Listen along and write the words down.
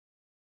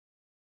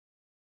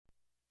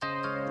If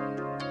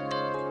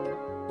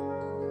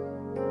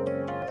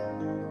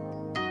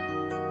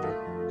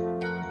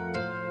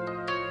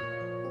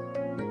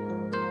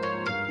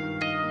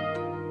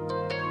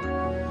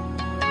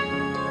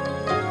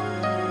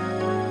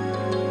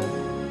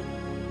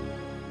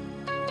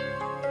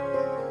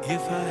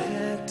I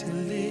had to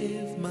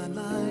live my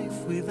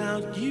life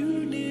without you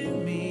near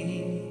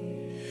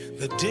me,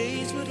 the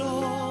days would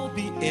all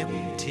be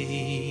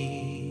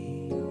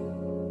empty.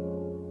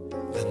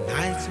 The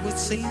nights would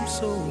seem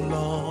so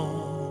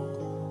long.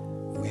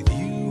 With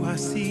you I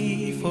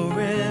see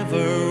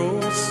forever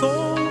oh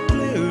so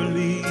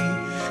clearly.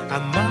 I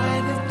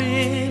might have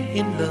been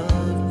in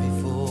love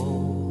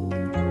before,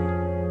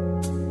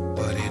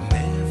 but it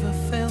never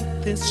felt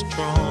this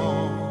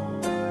strong.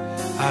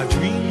 Our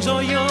dreams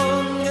are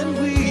young and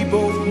we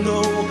both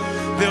know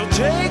they'll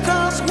take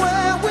us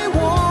where we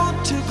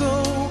want to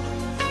go.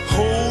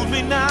 Hold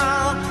me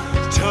now,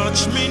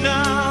 touch me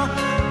now.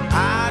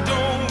 I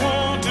don't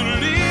want to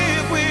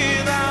live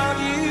without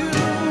you.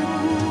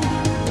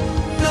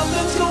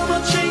 Nothing's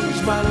gonna change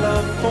my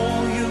love for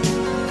you.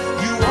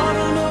 You ought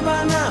to know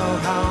by now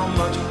how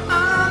much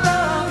I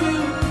love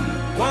you.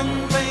 One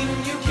thing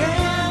you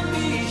can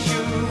be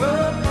sure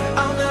of,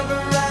 I'll never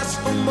ask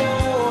for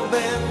more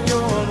than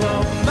your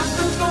love.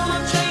 Nothing's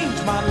gonna change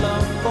my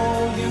love for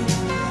you.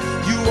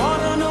 You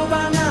ought to know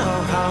by now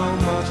how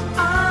much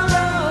I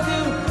love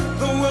you.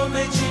 The world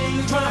may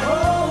change my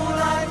whole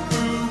life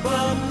through,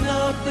 but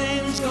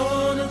nothing's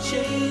gonna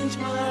change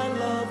my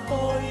love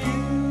for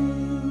you.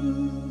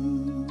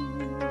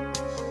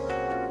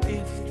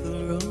 If the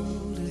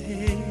road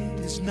ahead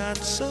is not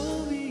so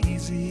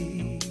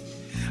easy,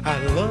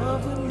 our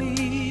love will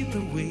lead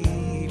the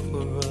way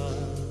for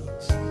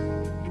us.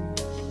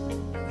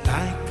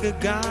 Like a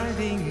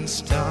guiding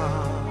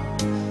star,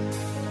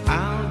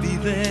 I'll be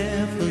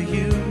there for